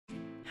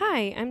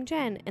Hi, I'm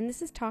Jen, and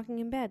this is Talking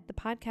in Bed, the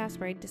podcast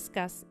where I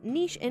discuss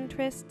niche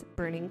interests,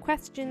 burning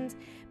questions,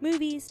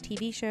 movies,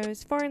 TV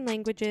shows, foreign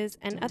languages,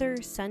 and other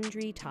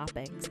sundry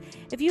topics.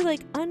 If you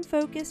like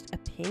unfocused,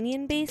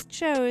 opinion-based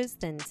shows,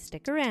 then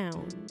stick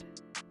around.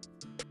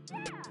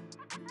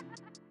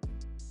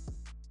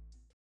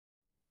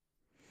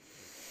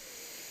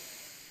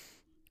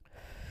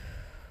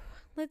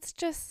 Let's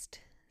just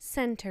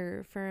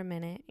center for a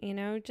minute,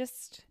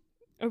 just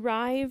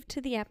arrive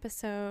to the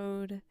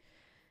episode,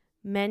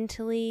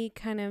 mentally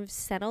kind of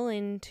settle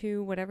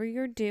into whatever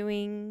you're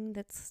doing.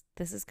 This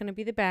is going to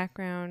be the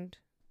background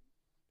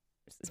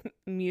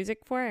music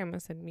for. I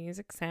almost said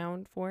music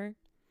sound for.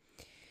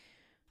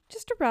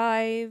 Just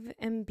arrive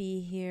and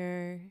be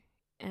here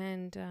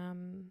and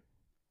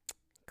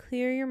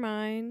clear your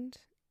mind,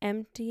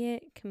 empty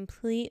it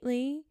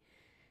completely,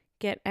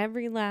 get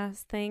every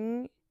last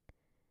thing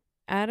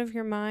out of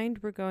your mind.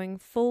 We're going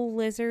full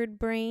lizard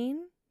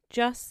brain,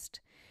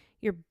 just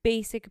your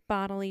basic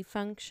bodily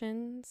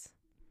functions,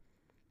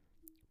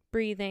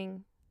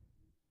 breathing,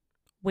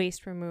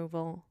 waste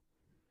removal,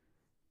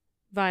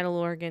 vital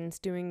organs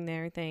doing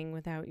their thing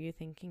without you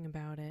thinking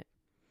about it.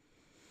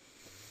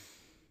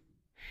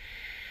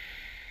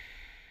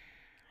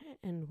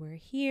 And we're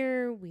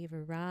here. We've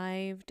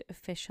arrived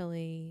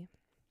officially.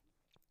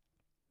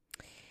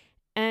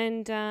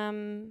 And,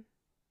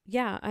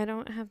 I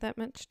don't have that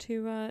much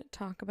to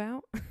talk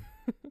about.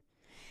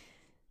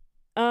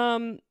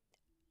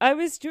 I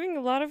was doing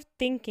a lot of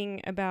thinking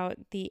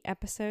about the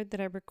episode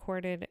that I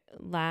recorded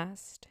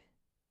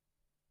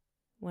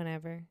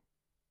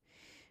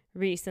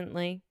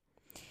recently.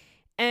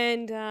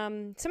 And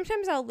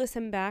sometimes I'll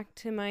listen back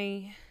to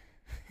my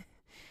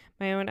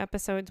own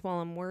episodes while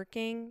I'm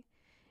working.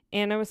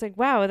 And I was like,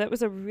 wow, that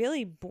was a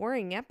really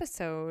boring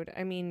episode.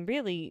 I mean,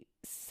 really,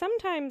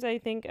 sometimes I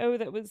think, oh,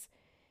 that was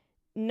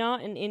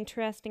not an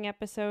interesting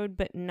episode,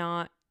 but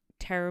not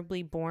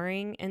terribly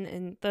boring.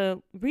 And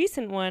the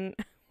recent one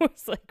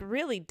was like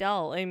really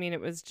dull. I mean, it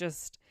was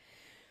just,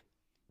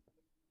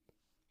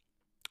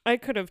 I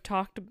could have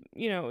talked,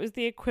 it was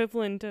the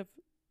equivalent of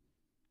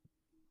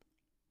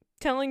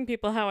telling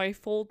people how I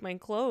fold my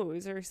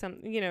clothes or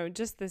something,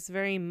 just this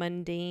very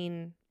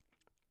mundane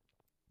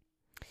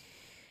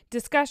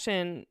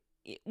discussion,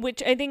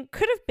 which I think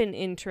could have been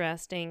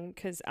interesting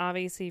because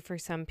obviously for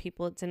some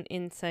people it's an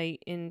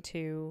insight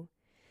into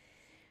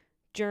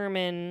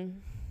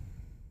German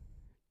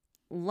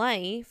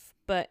life,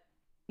 but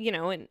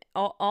and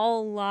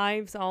all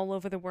lives all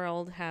over the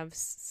world have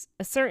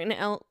a certain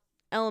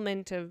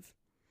element of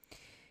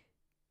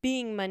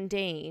being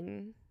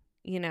mundane.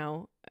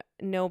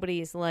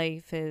 Nobody's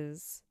life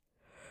is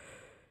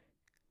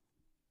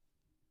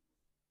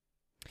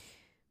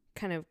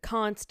kind of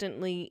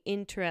constantly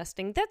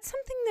interesting. That's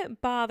something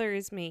that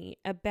bothers me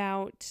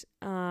about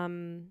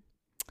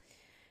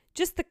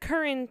just the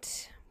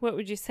current, what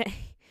would you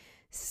say,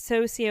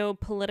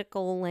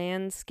 socio-political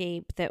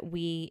landscape that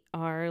we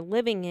are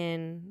living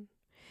in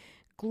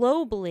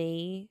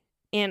globally.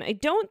 And I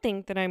don't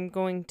think that I'm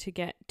going to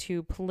get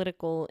too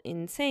political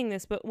in saying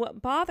this, but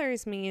what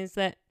bothers me is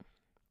that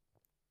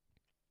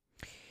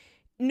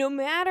no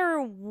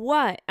matter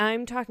what,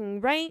 I'm talking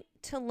right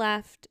to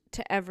left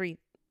to everybody,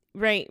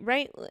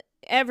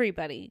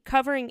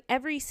 covering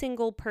every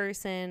single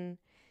person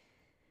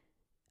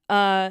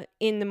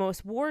in the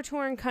most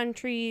war-torn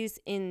countries,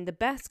 in the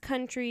best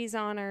countries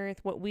on earth,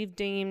 what we've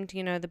deemed,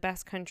 the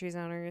best countries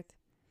on earth.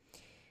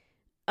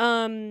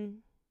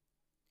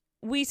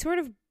 We sort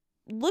of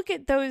look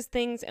at those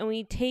things and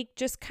we take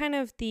just kind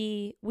of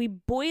we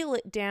boil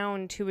it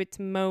down to its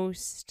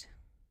most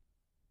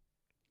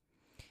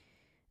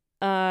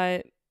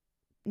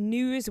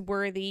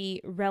newsworthy,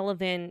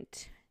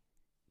 relevant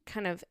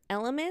kind of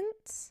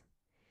elements.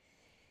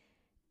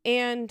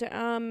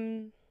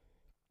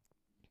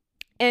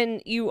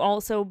 And you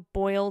also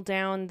boil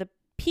down the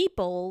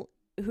people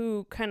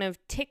who kind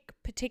of tick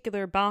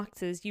particular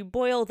boxes. You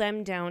boil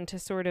them down to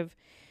sort of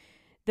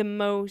the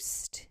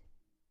most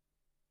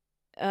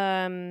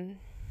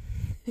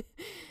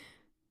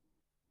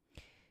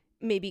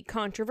maybe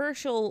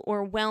controversial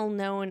or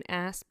well-known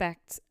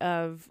aspects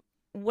of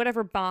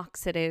whatever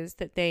box it is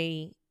that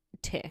they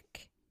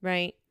tick,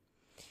 right?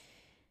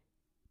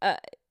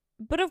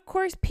 But of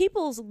course,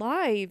 people's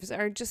lives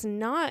are just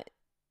not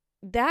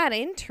that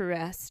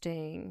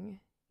interesting,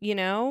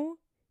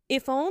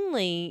 If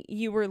only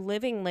you were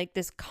living like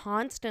this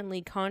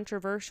constantly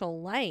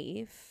controversial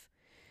life,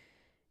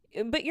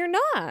 but you're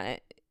not,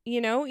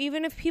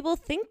 even if people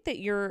think that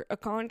you're a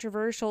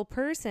controversial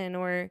person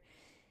or,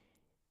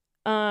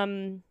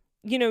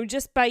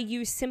 just by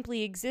you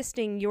simply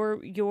existing,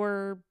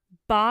 your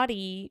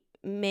body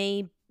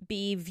may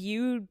be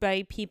viewed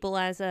by people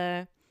as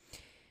a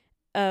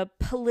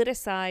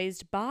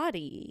politicized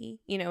body.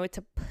 It's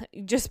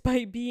just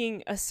by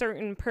being a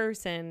certain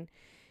person,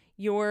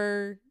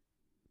 your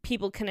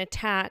people can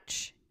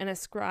attach and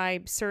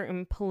ascribe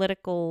certain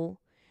political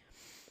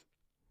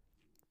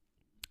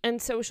and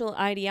social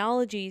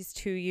ideologies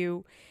to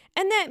you.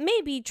 And that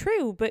may be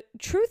true, but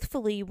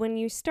truthfully, when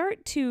you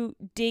start to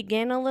dig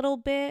in a little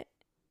bit,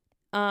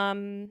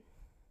 of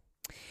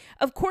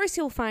course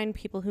you'll find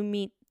people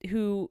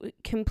who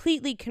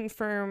completely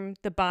confirm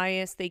the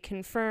bias. They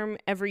confirm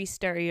every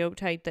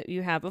stereotype that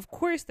you have. Of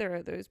course there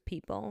are those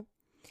people.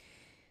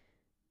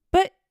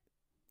 But,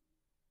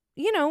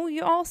 you know,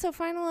 you also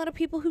find a lot of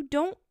people who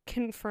don't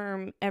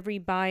confirm every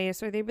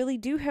bias, or they really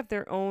do have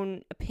their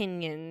own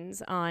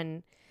opinions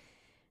on,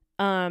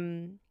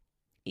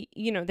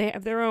 you know, they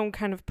have their own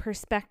kind of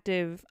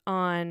perspective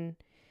on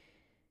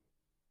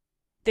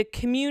the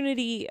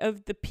community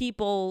of the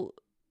people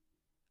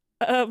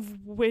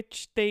of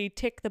which they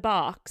tick the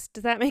box.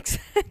 Does that make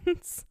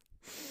sense?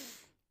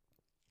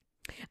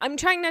 I'm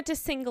trying not to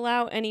single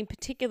out any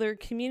particular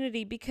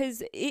community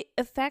because it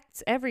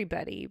affects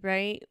everybody,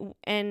 right?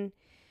 And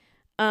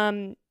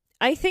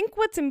I think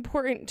what's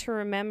important to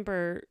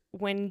remember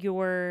when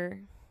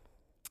you're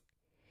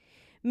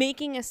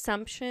making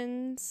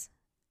assumptions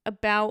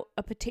about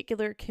a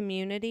particular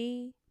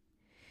community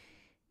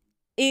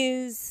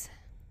is,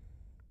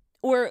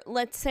 or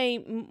let's say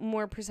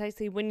more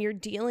precisely, when you're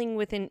dealing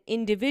with an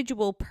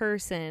individual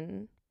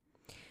person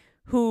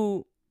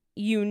who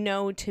you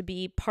know to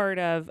be part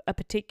of a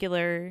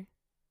particularly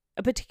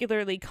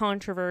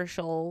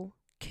controversial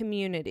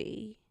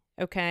community,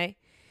 okay?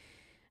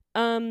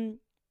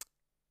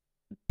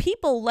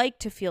 People like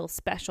to feel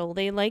special.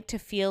 They like to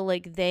feel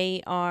like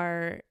they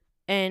are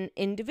an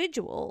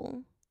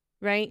individual,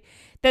 right?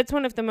 That's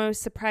one of the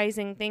most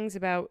surprising things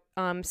about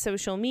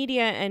social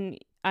media, and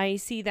I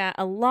see that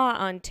a lot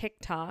on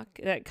TikTok.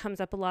 That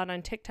comes up a lot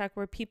on TikTok,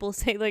 where people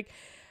say, like,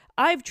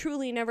 I've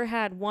truly never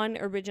had one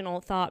original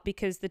thought,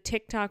 because the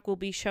TikTok will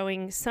be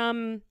showing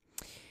some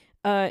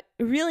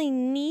really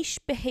niche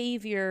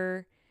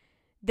behavior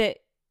that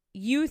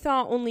you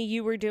thought only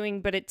you were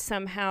doing, but it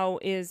somehow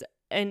is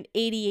an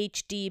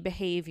ADHD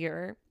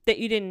behavior that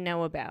you didn't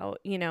know about,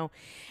 you know.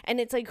 And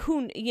it's like,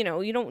 you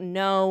don't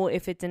know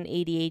if it's an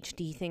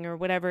ADHD thing or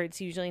whatever.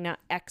 It's usually not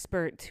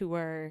experts who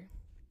are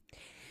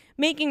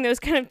making those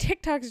kind of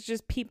TikToks,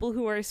 just people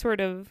who are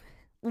sort of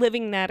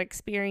living that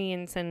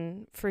experience,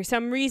 and for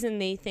some reason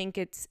they think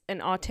it's an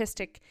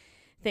autistic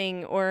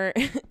thing or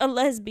a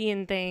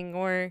lesbian thing,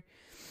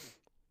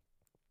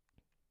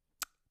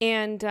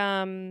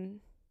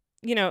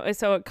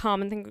 so a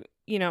common thing,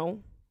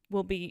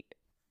 will be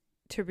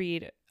to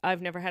read,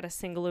 I've never had a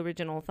single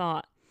original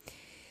thought.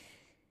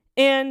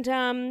 And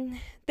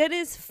that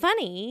is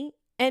funny,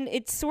 and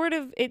it's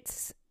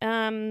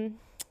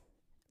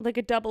like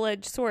a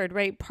double-edged sword,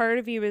 right? Part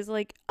of you is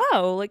like,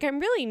 oh, like I'm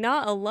really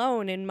not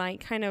alone in my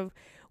kind of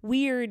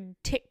weird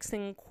tics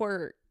and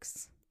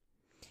quirks.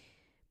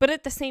 But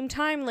at the same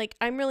time, like,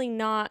 I'm really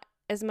not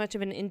as much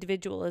of an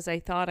individual as I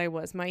thought I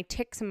was. My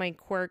tics and my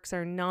quirks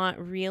are not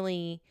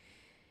really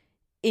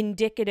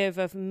indicative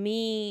of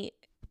me,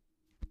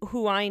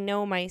 who I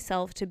know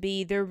myself to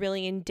be. They're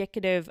really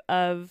indicative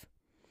of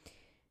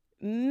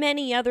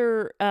many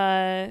other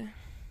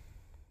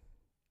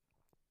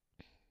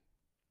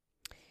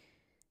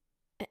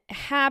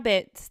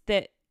habits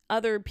that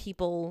other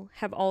people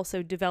have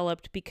also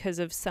developed because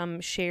of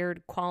some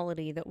shared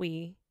quality that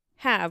we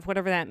have,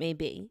 whatever that may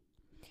be.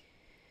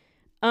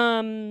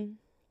 And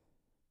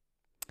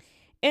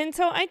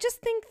so I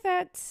just think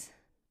that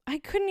I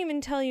couldn't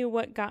even tell you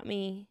what got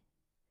me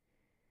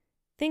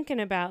thinking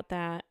about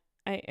that.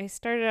 I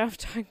started off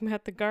talking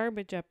about the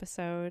garbage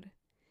episode.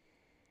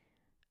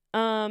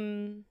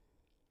 I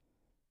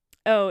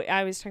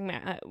was talking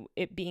about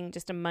it being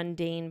just a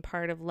mundane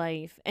part of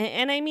life.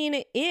 And I mean,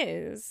 it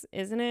is,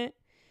 isn't it?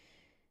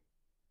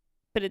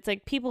 But it's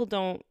like people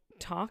don't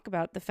talk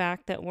about the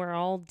fact that we're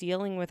all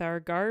dealing with our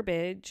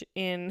garbage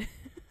in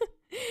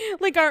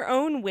like our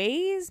own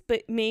ways,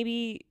 but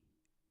maybe,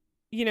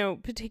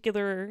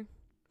 particular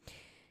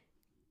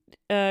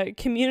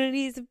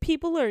communities of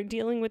people are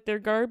dealing with their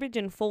garbage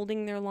and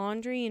folding their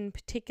laundry in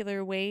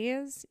particular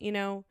ways.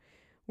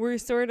 We're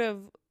sort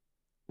of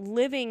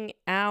living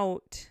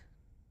out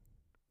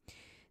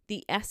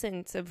the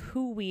essence of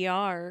who we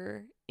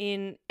are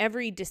in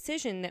every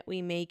decision that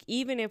we make,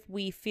 even if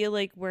we feel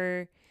like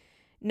we're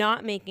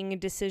not making a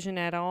decision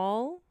at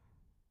all.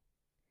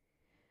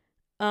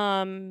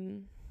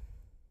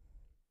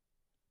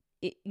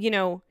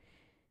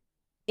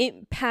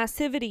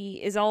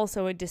 Passivity is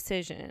also a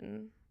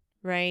decision,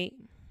 right?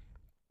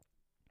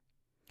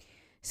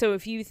 So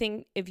if you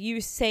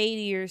say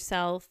to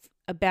yourself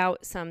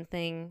about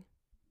something,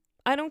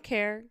 I don't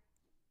care,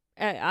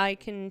 I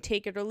can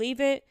take it or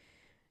leave it,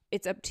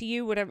 it's up to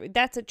you, whatever,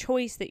 that's a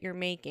choice that you're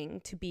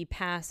making to be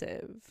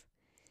passive,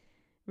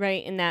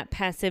 right? And that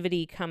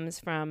passivity comes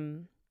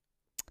from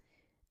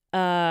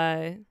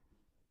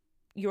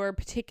your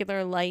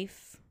particular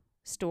life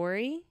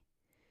story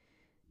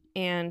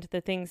and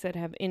the things that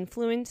have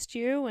influenced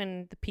you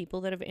and the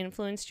people that have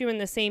influenced you. And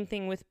the same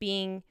thing with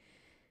being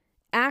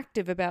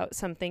active about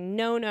something.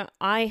 No,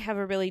 I have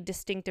a really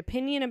distinct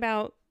opinion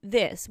about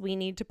this. We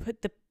need to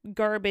put the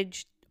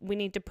garbage, we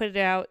need to put it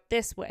out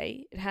this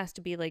way. It has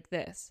to be like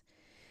this.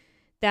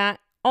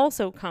 That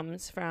also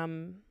comes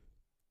from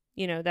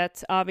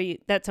That's obvious.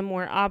 That's a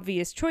more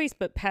obvious choice,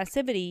 but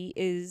passivity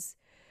is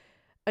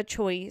a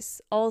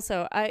choice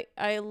also.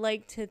 I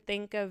like to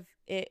think of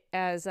it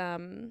as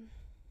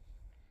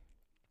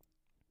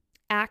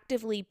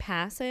actively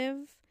passive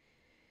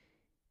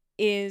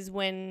is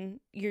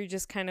when you're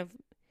just kind of,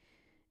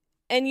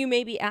 and you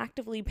may be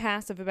actively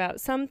passive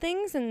about some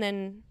things and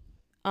then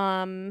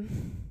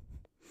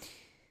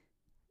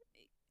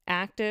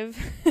actively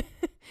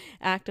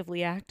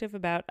active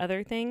about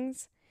other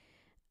things.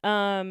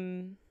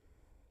 And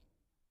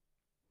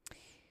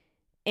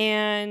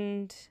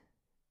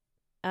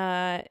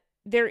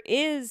there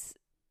is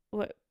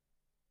what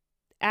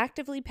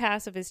actively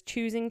passive is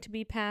choosing to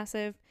be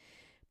passive.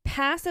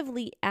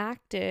 Passively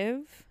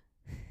active,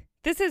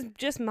 this is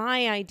just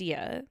my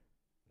idea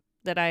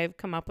that I've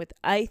come up with,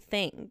 I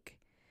think.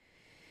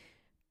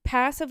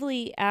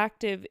 Passively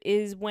active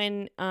is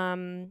when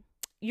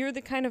you're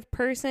the kind of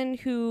person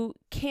who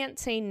can't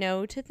say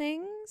no to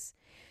things.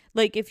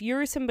 Like if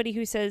you're somebody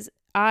who says,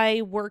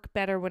 I work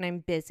better when I'm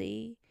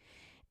busy,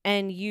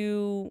 and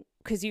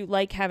because you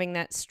like having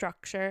that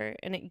structure,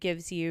 and it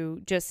gives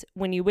you just,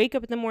 when you wake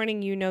up in the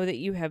morning, you know that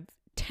you have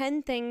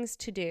 10 things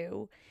to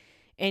do,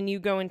 and you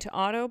go into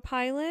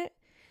autopilot,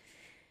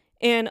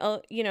 and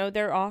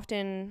they're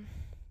often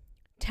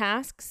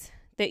tasks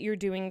that you're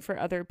doing for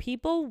other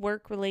people,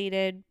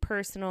 work-related,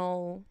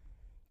 personal,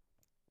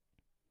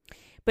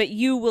 but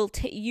you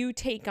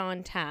take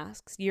on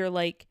tasks. You're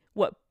like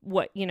what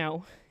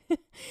the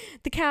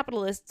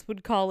capitalists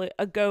would call it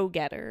a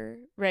go-getter,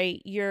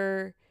 right?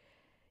 You're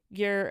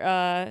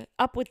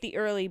up with the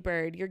early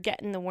bird. You're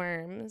getting the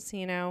worms,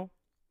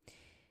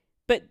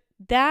 But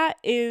that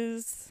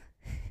is,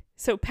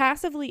 so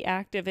passively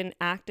active and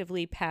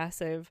actively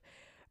passive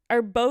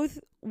are both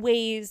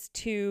ways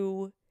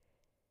to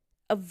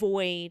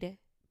avoid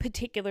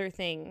particular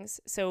things.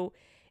 So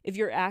if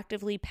you're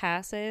actively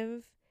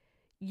passive,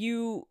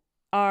 you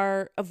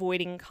are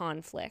avoiding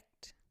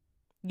conflict.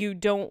 You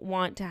don't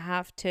want to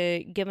have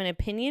to give an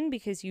opinion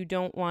because you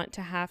don't want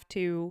to have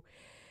to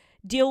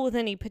deal with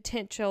any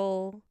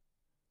potential.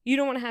 You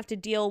don't want to have to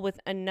deal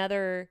with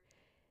another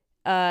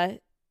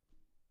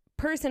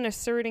person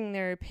asserting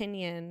their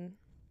opinion.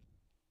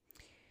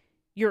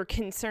 You're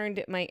concerned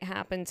it might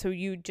happen, so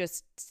you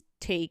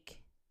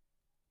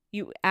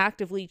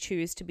actively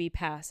choose to be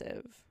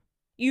passive.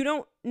 You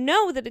don't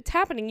know that it's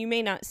happening. You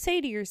may not say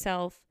to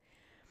yourself,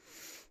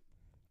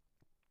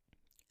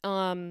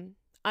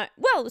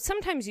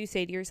 sometimes you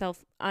say to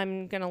yourself,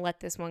 I'm going to let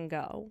this one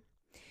go.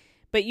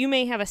 But you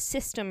may have a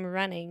system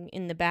running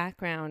in the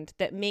background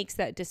that makes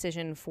that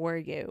decision for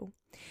you,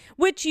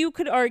 which you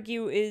could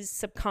argue is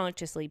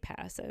subconsciously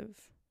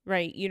passive,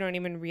 right? You don't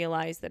even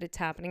realize that it's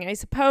happening. I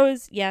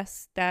suppose,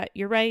 yes, that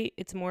you're right.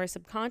 It's more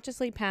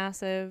subconsciously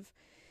passive,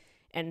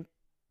 and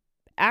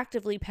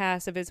actively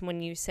passive is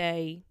when you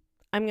say,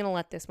 I'm going to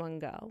let this one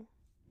go.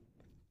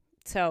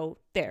 So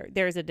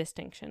there's a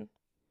distinction.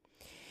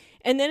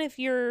 And then if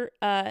you're,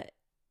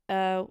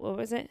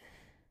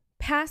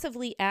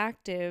 passively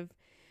active,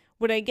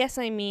 what I guess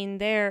I mean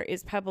there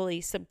is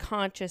probably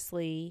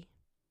subconsciously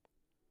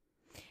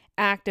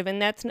active.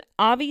 And that's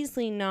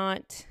obviously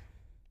not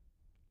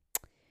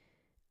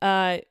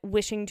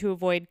wishing to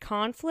avoid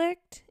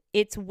conflict.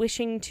 It's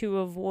wishing to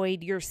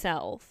avoid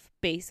yourself,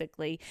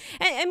 basically.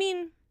 I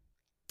mean,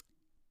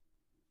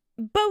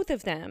 both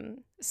of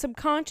them.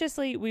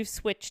 Subconsciously, we've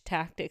switched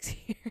tactics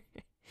here.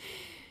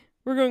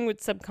 We're going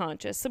with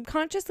subconscious.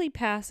 Subconsciously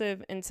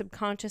passive and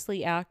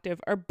subconsciously active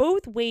are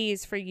both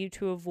ways for you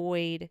to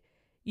avoid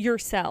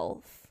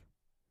yourself.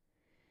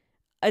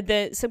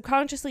 The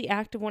subconsciously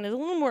active one is a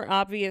little more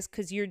obvious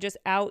because you're just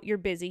out, you're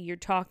busy, you're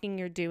talking,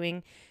 you're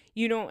doing.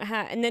 You don't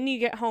have, and then you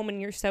get home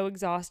and you're so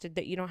exhausted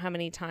that you don't have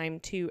any time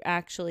to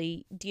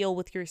actually deal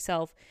with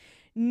yourself.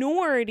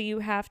 Nor do you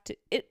have to,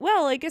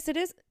 I guess it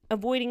is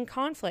avoiding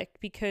conflict,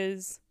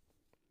 because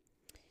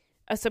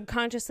a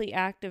subconsciously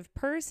active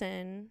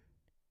person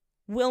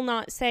will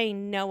not say,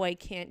 no, I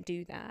can't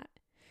do that.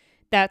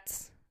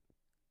 That's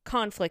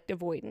conflict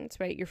avoidance,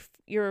 right?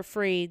 You're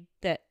afraid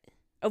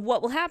of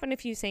what will happen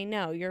if you say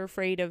no. You're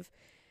afraid of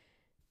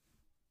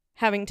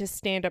having to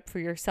stand up for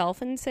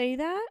yourself and say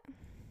that.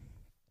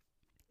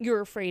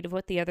 You're afraid of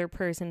what the other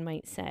person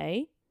might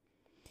say.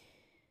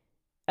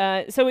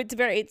 So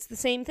it's the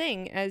same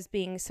thing as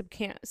being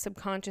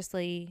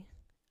subconsciously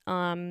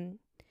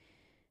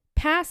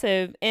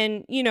passive,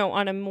 and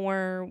on a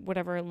more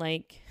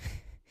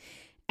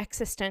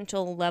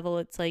existential level,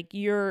 it's like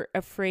you're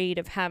afraid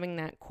of having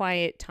that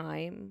quiet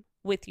time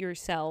with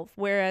yourself,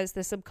 whereas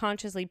the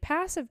subconsciously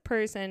passive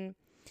person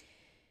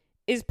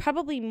is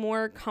probably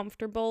more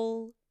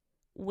comfortable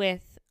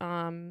with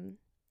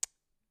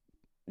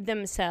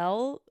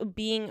themselves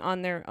being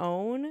on their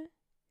own,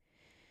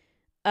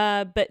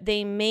 but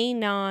they may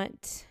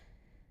not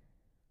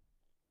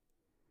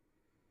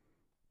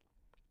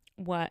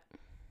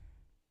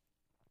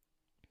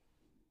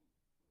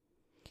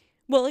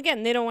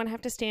again, they don't want to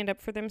have to stand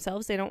up for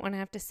themselves. They don't want to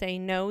have to say,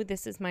 no,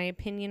 this is my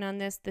opinion on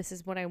this. This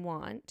is what I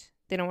want.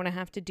 They don't want to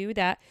have to do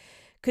that,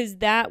 because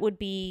that would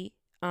be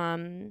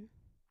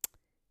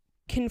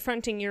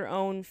confronting your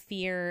own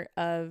fear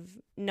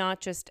of not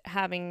just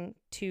having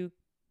to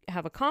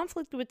have a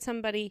conflict with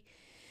somebody,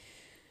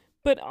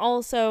 but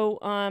also,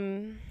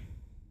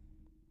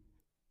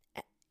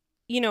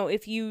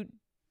 if you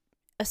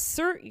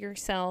assert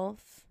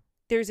yourself,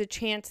 there's a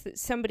chance that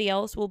somebody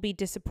else will be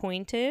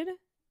disappointed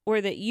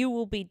or that you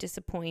will be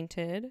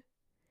disappointed.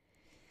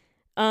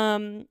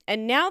 And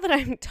now that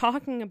I'm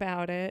talking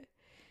about it,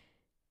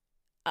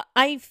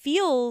 I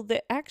feel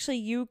that actually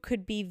you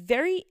could be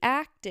very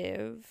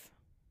active.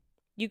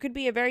 You could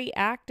be a very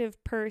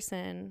active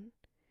person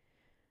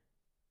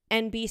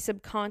and be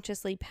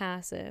subconsciously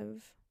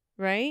passive,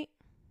 right?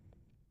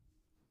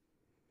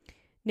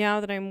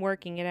 Now that I'm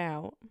working it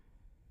out.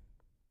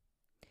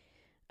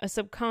 A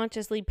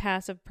subconsciously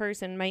passive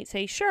person might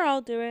say, sure,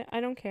 I'll do it.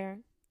 I don't care.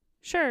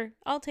 Sure,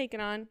 I'll take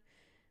it on.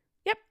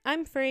 Yep,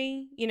 I'm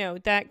free.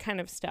 That kind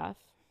of stuff.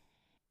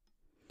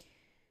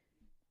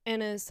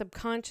 And a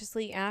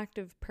subconsciously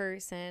active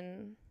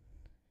person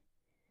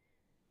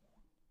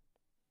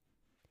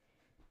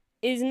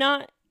is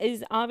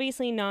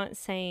obviously not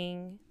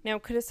saying, now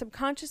could a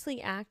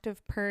subconsciously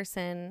active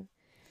person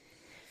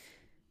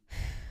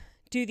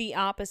do the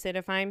opposite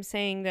if I'm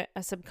saying that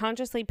a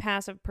subconsciously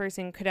passive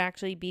person could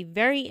actually be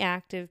very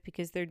active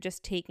because they're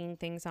just taking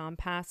things on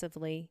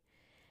passively?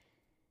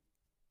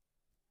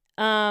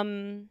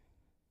 I'm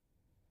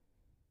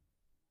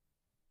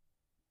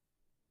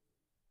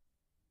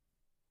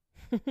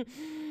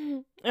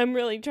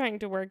really trying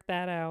to work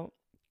that out.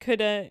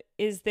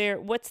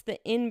 What's the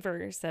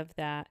inverse of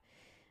that?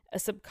 A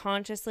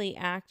subconsciously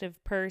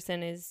active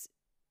person is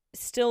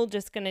still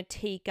just going to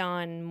take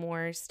on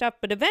more stuff,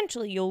 but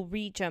eventually you'll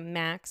reach a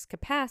max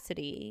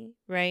capacity,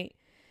 right?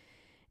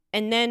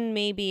 And then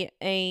maybe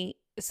a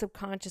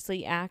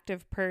subconsciously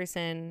active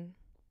person,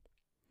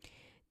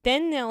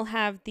 then they'll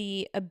have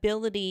the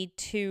ability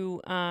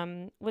to,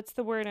 what's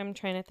the word I'm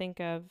trying to think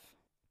of?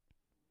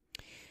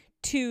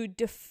 To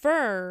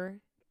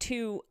defer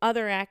to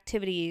other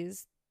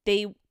activities.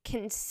 They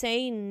can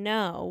say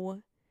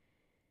no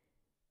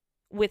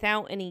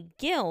without any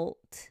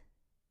guilt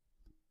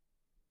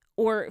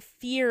or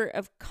fear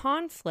of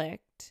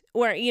conflict,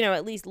 or,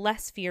 at least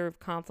less fear of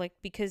conflict,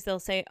 because they'll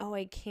say, oh,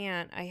 I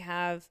can't. I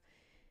have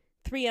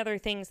 3 other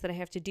things that I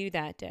have to do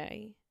that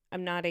day.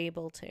 I'm not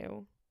able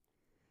to.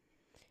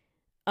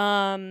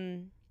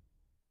 And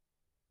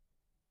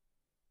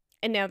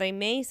now they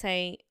may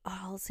say, oh,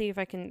 I'll see if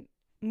I can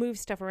move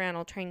stuff around.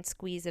 I'll try and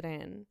squeeze it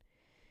in.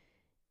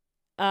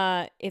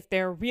 If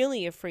they're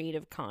really afraid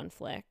of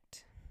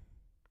conflict.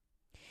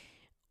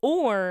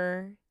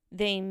 Or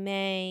they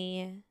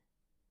may,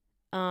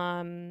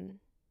 the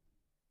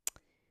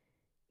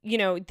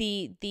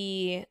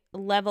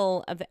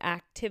level of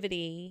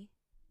activity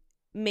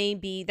may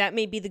be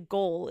the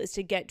goal, is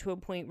to get to a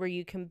point where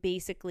you can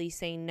basically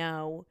say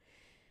no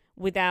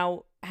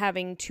without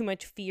having too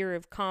much fear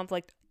of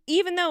conflict.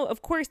 Even though,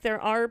 of course, there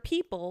are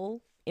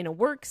people in a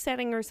work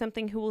setting or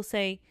something who will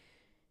say,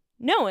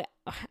 no,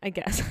 I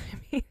guess.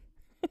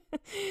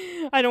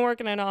 I don't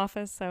work in an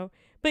office, so,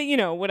 but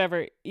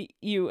whatever,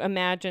 you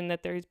imagine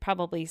that there's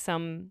probably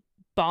some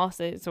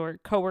bosses or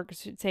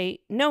coworkers who'd say,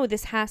 no,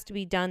 this has to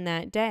be done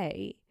that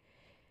day.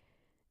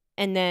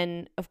 And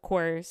then, of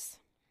course,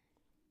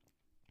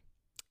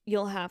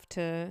 you'll have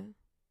to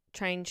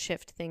try and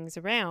shift things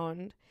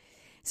around.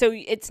 So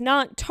it's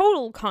not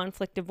total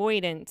conflict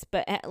avoidance,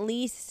 but at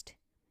least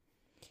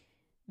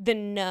the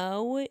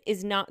no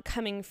is not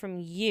coming from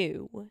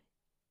you.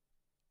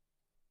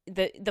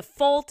 The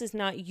fault is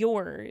not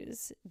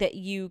yours that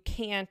you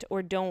can't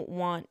or don't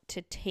want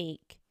to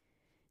take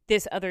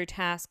this other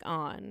task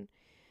on.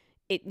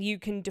 You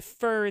can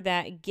defer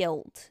that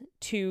guilt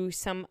to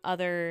some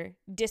other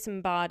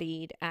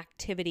disembodied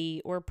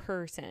activity or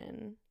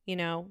person,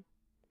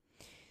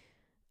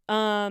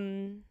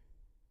 And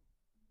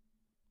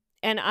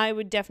I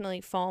would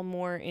definitely fall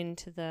more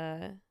into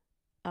the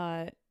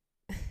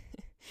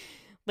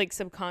like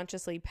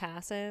subconsciously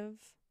passive.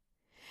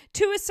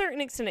 To a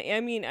certain extent.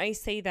 I mean, I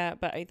say that,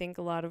 but I think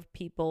a lot of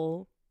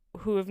people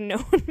who have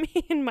known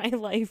me in my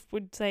life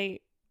would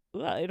say,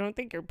 well, I don't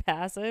think you're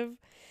passive.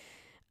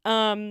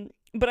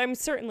 But I'm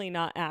certainly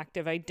not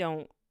active.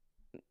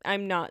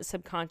 I'm not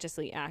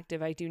subconsciously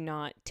active. I do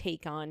not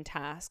take on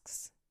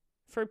tasks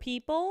for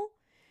people.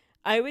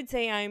 I would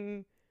say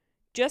I'm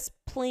just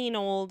plain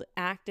old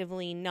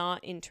actively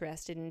not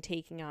interested in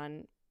taking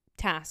on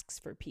tasks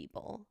for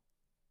people.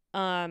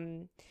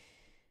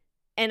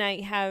 And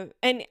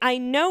I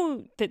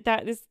know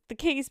that is the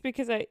case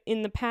because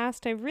in the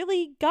past, I've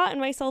really gotten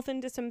myself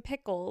into some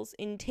pickles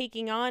in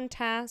taking on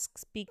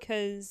tasks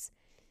because,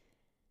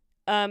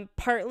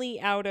 partly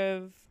out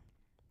of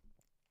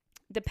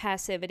the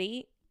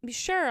passivity,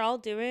 sure, I'll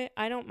do it.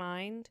 I don't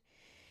mind.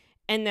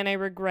 And then I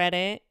regret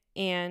it.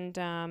 And,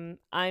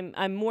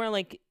 I'm more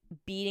like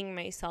beating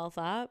myself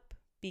up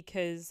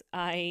because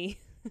I'm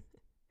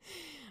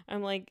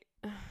like,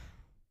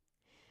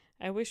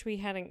 I wish we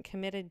hadn't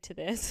committed to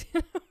this.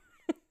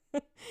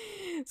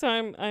 So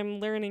I'm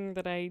learning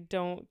that I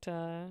don't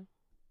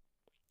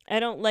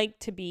like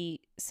to be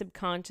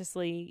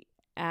subconsciously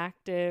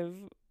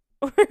active,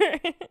 or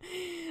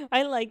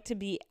I like to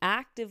be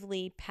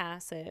actively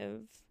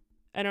passive.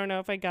 I don't know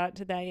if I got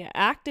to that yet.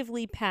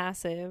 Actively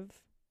passive.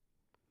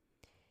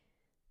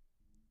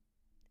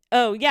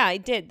 Oh, yeah, I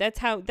did.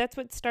 That's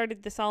what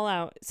started this all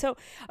out. So,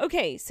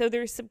 okay, so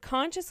there's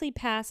subconsciously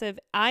passive.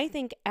 I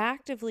think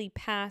actively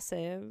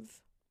passive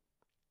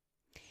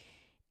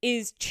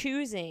is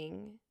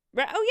choosing.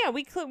 Oh, yeah,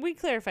 we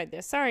clarified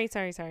this. Sorry.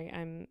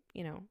 I'm,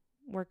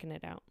 working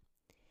it out.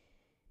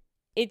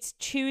 It's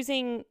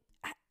choosing.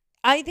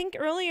 I think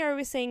earlier I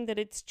was saying that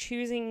it's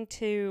choosing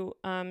to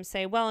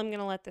say, well, I'm going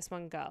to let this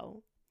one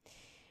go.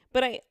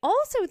 But I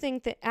also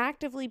think that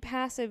actively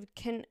passive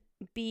can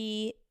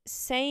be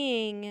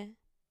saying,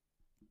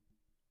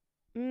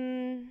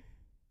 I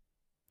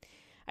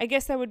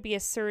guess that would be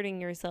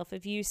asserting yourself.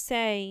 If you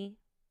say,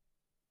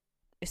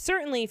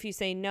 certainly if you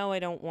say, no, I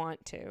don't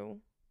want to,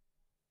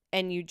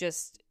 and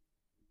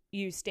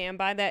you stand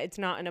by that, it's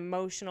not an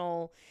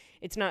emotional,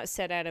 it's not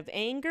said out of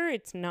anger,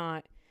 it's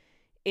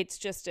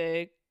just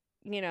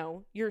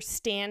you're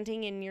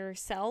standing in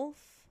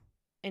yourself,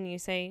 and you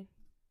say,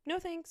 no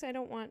thanks, I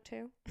don't want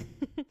to.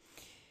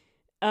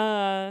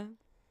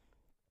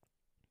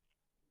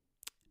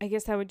 I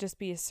guess that would just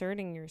be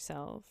asserting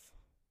yourself.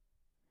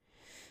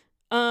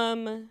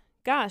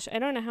 Gosh, I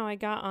don't know how I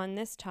got on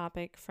this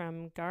topic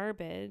from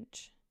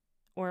garbage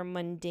or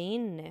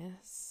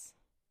mundaneness.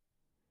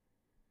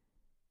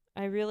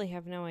 I really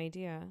have no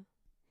idea.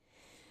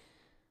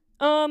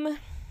 And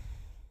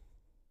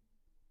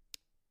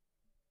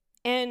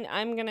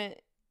I'm gonna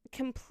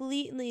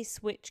completely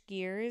switch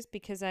gears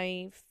because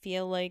I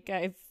feel like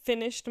I've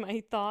finished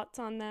my thoughts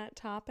on that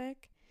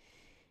topic.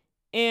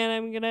 And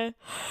I'm gonna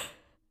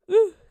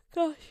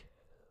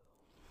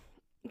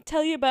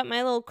tell you about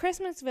my little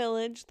Christmas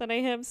village that I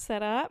have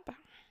set up.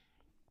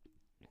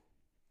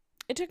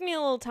 It took me a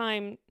little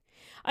time.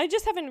 I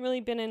just haven't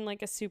really been in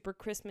like a super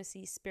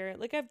Christmassy spirit.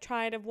 Like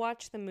I've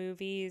watched the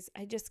movies.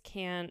 I just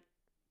can't.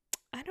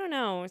 I don't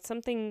know.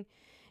 Something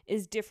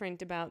is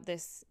different about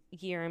this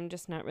year. I'm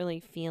just not really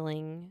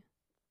feeling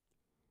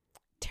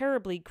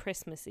terribly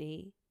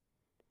Christmassy.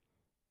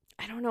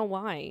 I don't know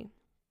why.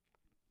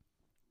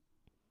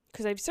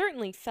 Because I've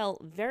certainly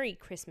felt very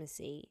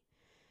Christmassy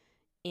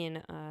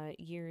in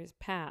years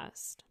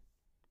past.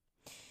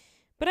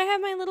 But I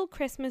have my little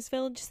Christmas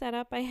village set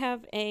up. I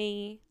have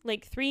 3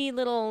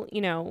 little,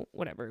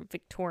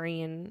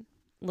 Victorian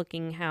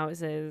looking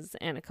houses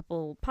and a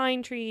couple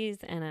pine trees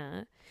and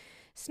a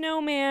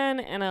snowman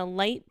and a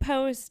light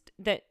post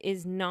that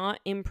is not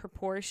in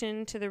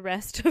proportion to the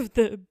rest of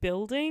the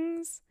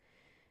buildings,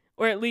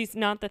 or at least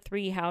not the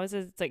 3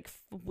 houses. It's like,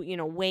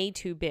 way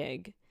too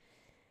big.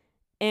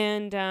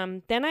 And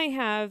then I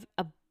have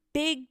a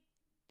big,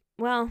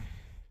 the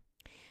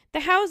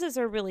houses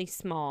are really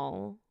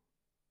small.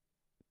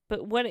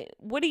 But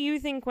what do you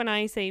think when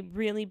I say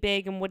really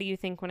big, and what do you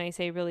think when I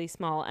say really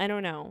small? I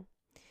don't know.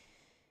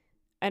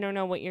 I don't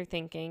know what you're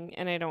thinking,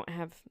 and I don't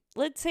have...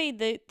 Let's say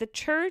the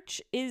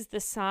church is the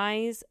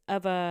size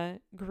of a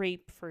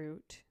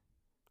grapefruit,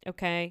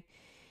 okay?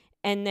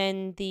 And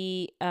then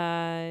the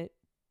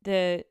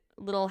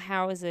little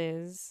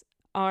houses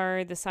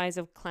are the size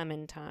of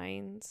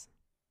clementines.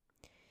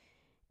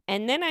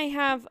 And then I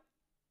have...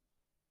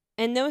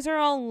 And those are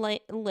all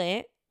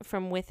lit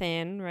from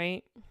within,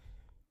 right?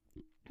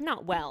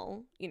 Not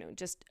well,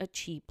 just a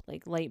cheap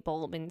light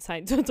bulb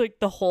inside. So it's like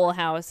the whole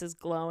house is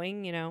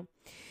glowing,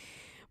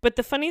 But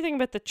the funny thing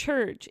about the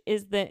church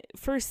is that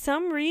for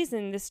some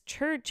reason, this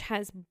church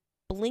has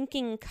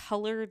blinking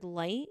colored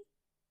light.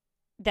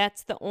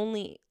 That's the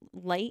only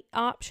light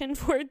option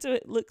for it. So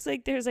it looks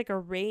like there's like a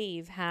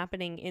rave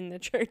happening in the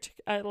church.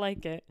 I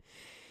like it.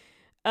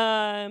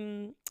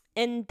 And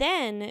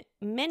then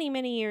many,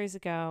 many years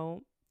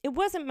ago, it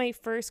wasn't my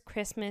first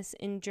Christmas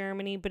in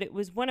Germany, but it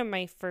was one of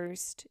my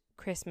first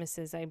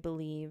Christmases, I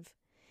believe.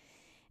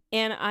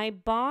 And I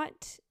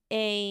bought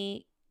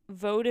a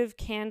votive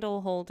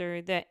candle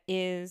holder that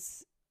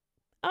is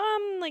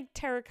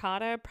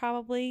terracotta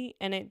probably,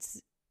 and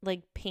it's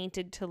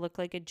painted to look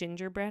like a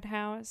gingerbread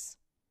house.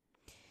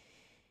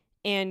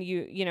 And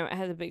it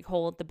has a big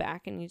hole at the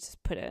back, and you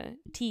just put a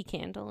tea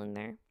candle in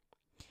there.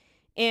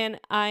 And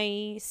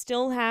I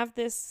still have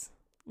this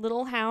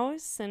little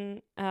house,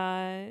 and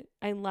I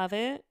love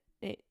it.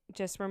 It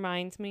just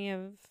reminds me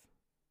of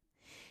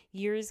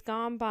years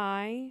gone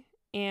by.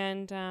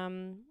 And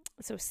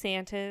so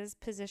Santa's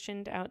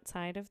positioned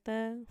outside of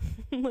the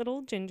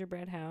little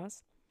gingerbread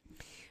house.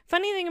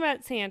 Funny thing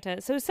about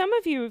Santa, so some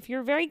of you, if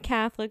you're very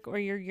Catholic or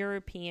you're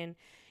European,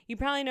 you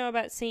probably know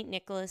about St.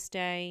 Nicholas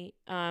Day.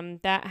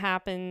 That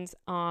happens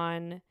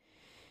on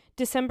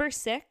December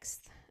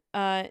 6th.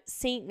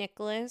 St.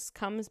 Nicholas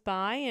comes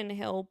by, and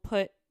he'll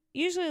put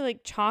usually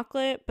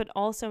chocolate, but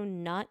also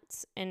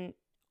nuts and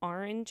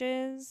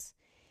oranges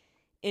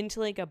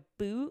into a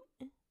boot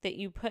that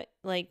you put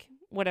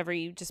whatever,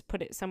 you just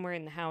put it somewhere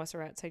in the house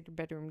or outside your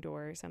bedroom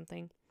door or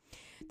something.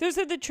 Those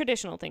are the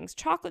traditional things.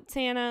 Chocolate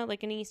Santa,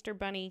 like an Easter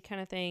bunny kind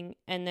of thing,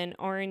 and then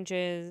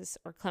oranges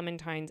or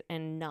clementines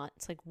and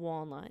nuts, like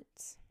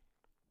walnuts.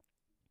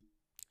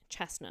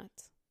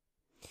 chestnuts.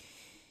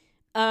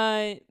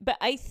 But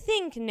I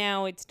think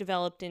now it's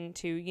developed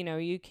into,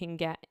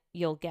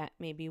 you'll get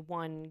maybe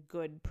one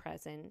good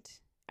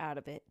present out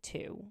of it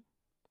too.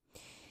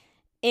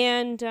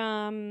 And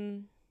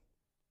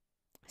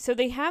so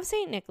they have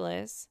St.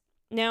 Nicholas.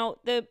 Now,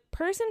 the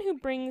person who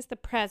brings the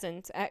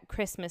presents at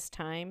Christmas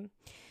time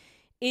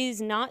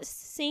is not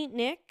St.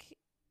 Nick.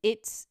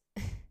 It's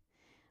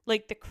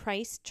like the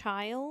Christ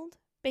child,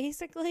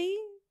 basically.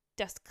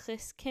 Das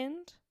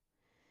Christkind.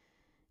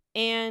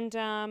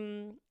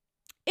 And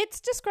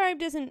it's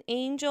described as an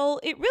angel.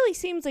 It really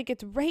seems like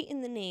it's right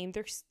in the name.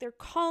 They're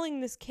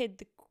calling this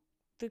kid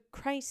the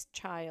Christ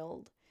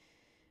child.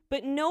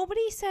 But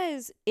nobody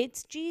says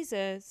it's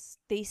Jesus.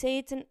 They say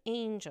it's an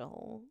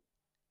angel.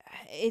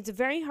 It's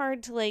very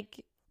hard to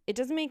it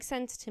doesn't make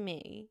sense to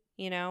me,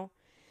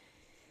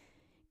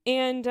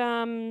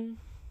 And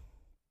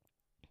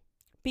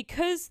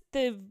because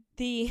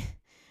the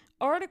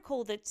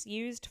article that's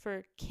used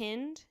for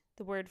kind,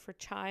 the word for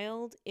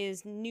child,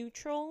 is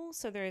neutral,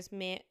 so there's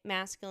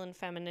masculine,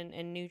 feminine,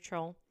 and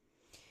neutral.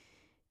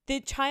 The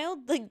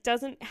child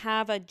doesn't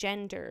have a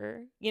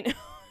gender,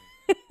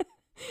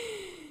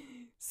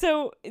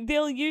 So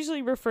they'll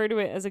usually refer to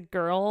it as a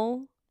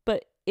girl,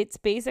 but it's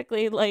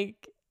basically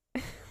like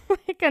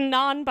a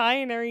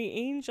non-binary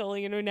angel.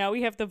 Now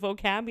we have the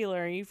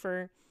vocabulary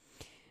for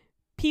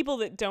people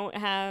that don't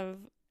have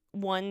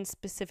one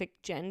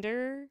specific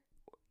gender,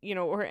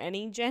 or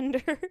any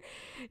gender.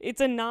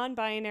 It's a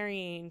non-binary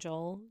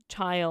angel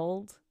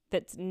child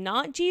that's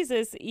not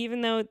Jesus,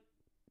 even though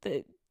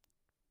the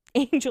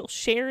angel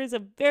shares a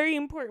very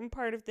important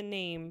part of the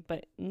name,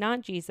 but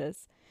not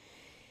Jesus.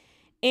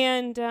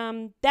 And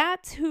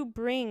that's who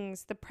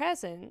brings the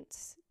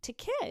presents to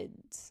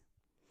kids.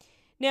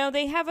 Now,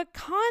 they have a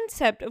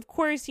concept, of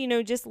course,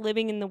 just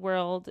living in the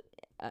world,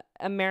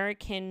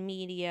 American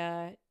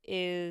media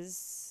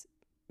just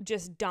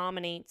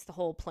dominates the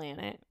whole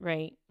planet,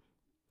 right?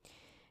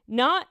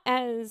 Not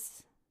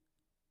as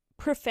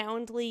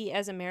profoundly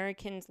as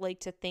Americans like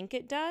to think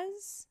it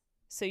does.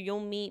 So you'll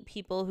meet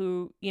people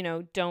who,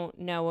 don't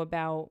know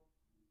about,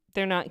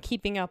 they're not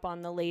keeping up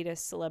on the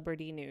latest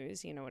celebrity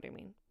news, you know what I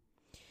mean?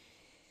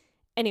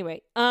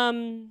 Anyway,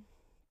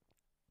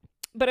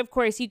 but of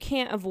course you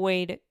can't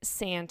avoid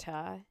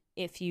Santa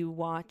if you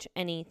watch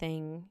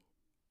anything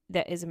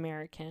that is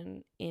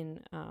American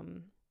in,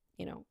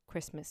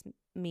 Christmas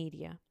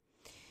media.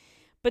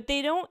 But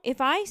they don't,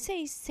 if I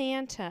say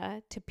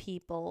Santa to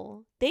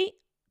people, they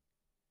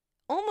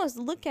almost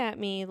look at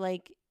me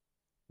like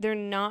they're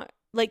not,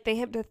 like they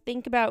have to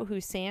think about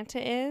who Santa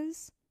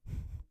is.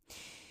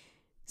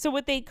 So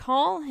what they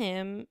call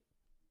him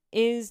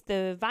is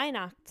the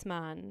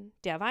Weihnachtsmann,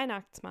 der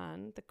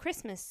Weihnachtsmann, the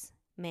Christmas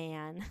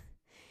man,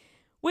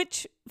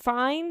 which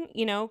fine,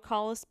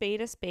 call a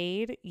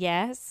spade,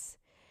 yes.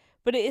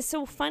 But it is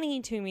so funny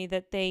to me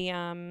that they,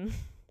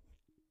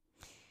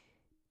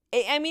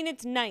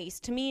 it's nice.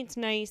 To me, it's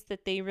nice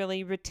that they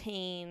really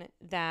retain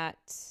that,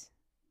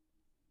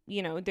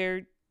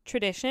 their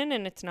tradition,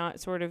 and it's not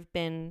sort of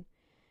been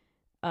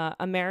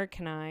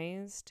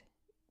Americanized.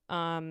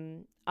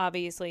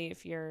 Obviously,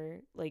 if you're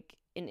like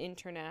an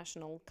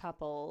international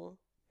couple,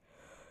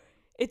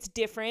 it's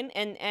different.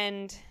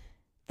 And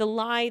the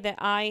lie that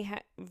I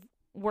have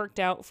worked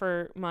out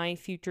for my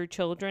future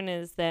children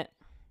is that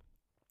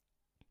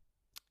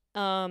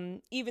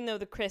even though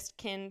the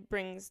Christkind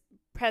brings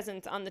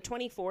presents on the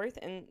 24th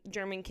and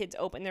German kids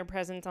open their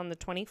presents on the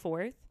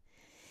 24th,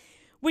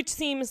 which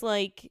seems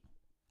like,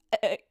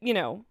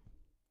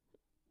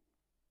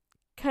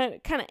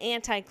 kind of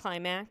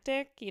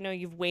anticlimactic.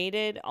 You've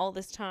waited all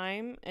this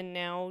time and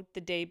now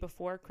the day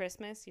before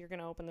Christmas, you're going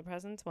to open the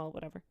presents. Well,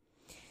 whatever.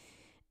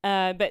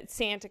 But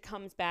Santa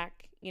comes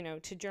back,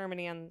 to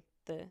Germany on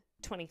the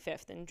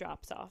 25th and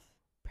drops off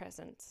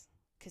presents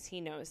because he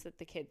knows that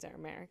the kids are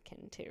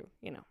American too.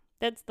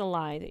 That's the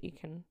lie that you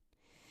can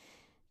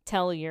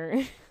tell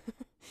your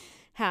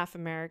half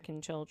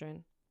American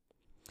children.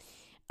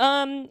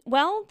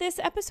 Well, this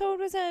episode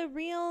was a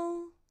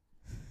real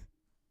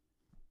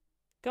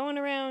going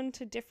around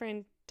to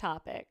different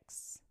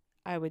topics,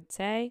 I would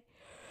say.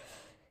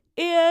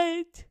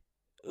 And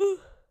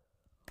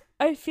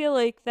I feel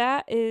like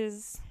that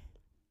is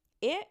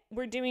it.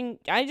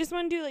 I just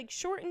want to do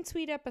short and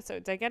sweet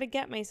episodes. I got to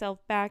get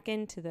myself back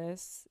into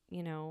this,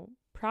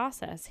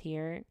 process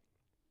here.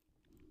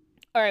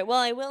 All right. Well,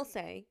 I will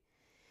say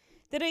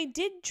that I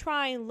did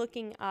try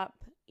looking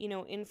up,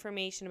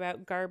 information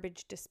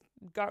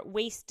about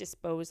waste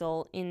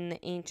disposal in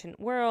the ancient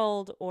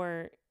world,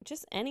 or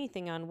just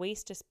anything on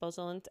waste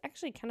disposal. And it's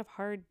actually kind of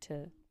hard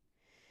to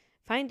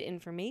find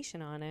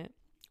information on it,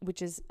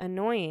 which is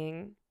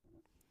annoying.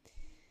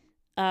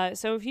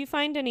 So if you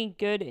find any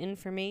good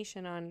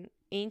information on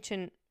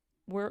ancient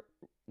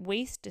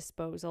waste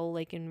disposal,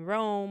 like in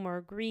Rome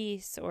or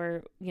Greece,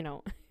 or,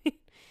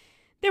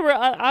 there were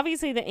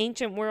obviously the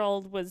ancient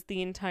world was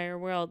the entire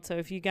world. So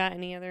if you got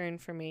any other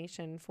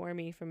information for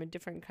me from a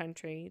different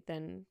country,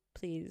 then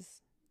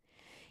please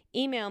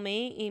email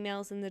me.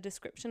 Email's in the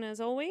description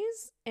as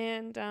always.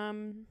 And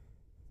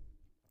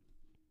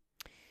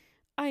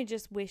I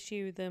just wish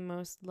you the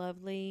most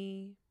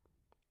lovely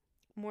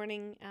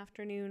morning,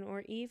 afternoon,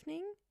 or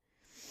evening.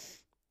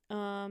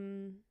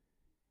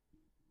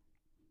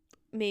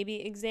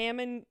 Maybe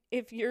examine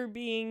if you're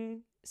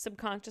being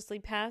subconsciously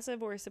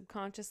passive or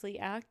subconsciously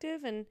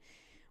active, and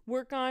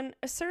work on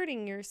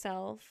asserting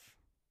yourself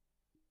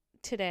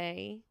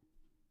today.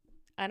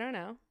 I don't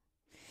know.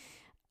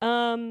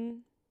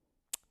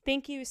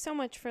 Thank you so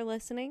much for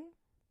listening,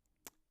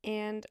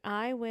 and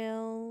I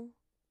will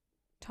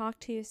talk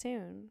to you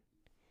soon.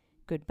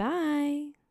 Goodbye.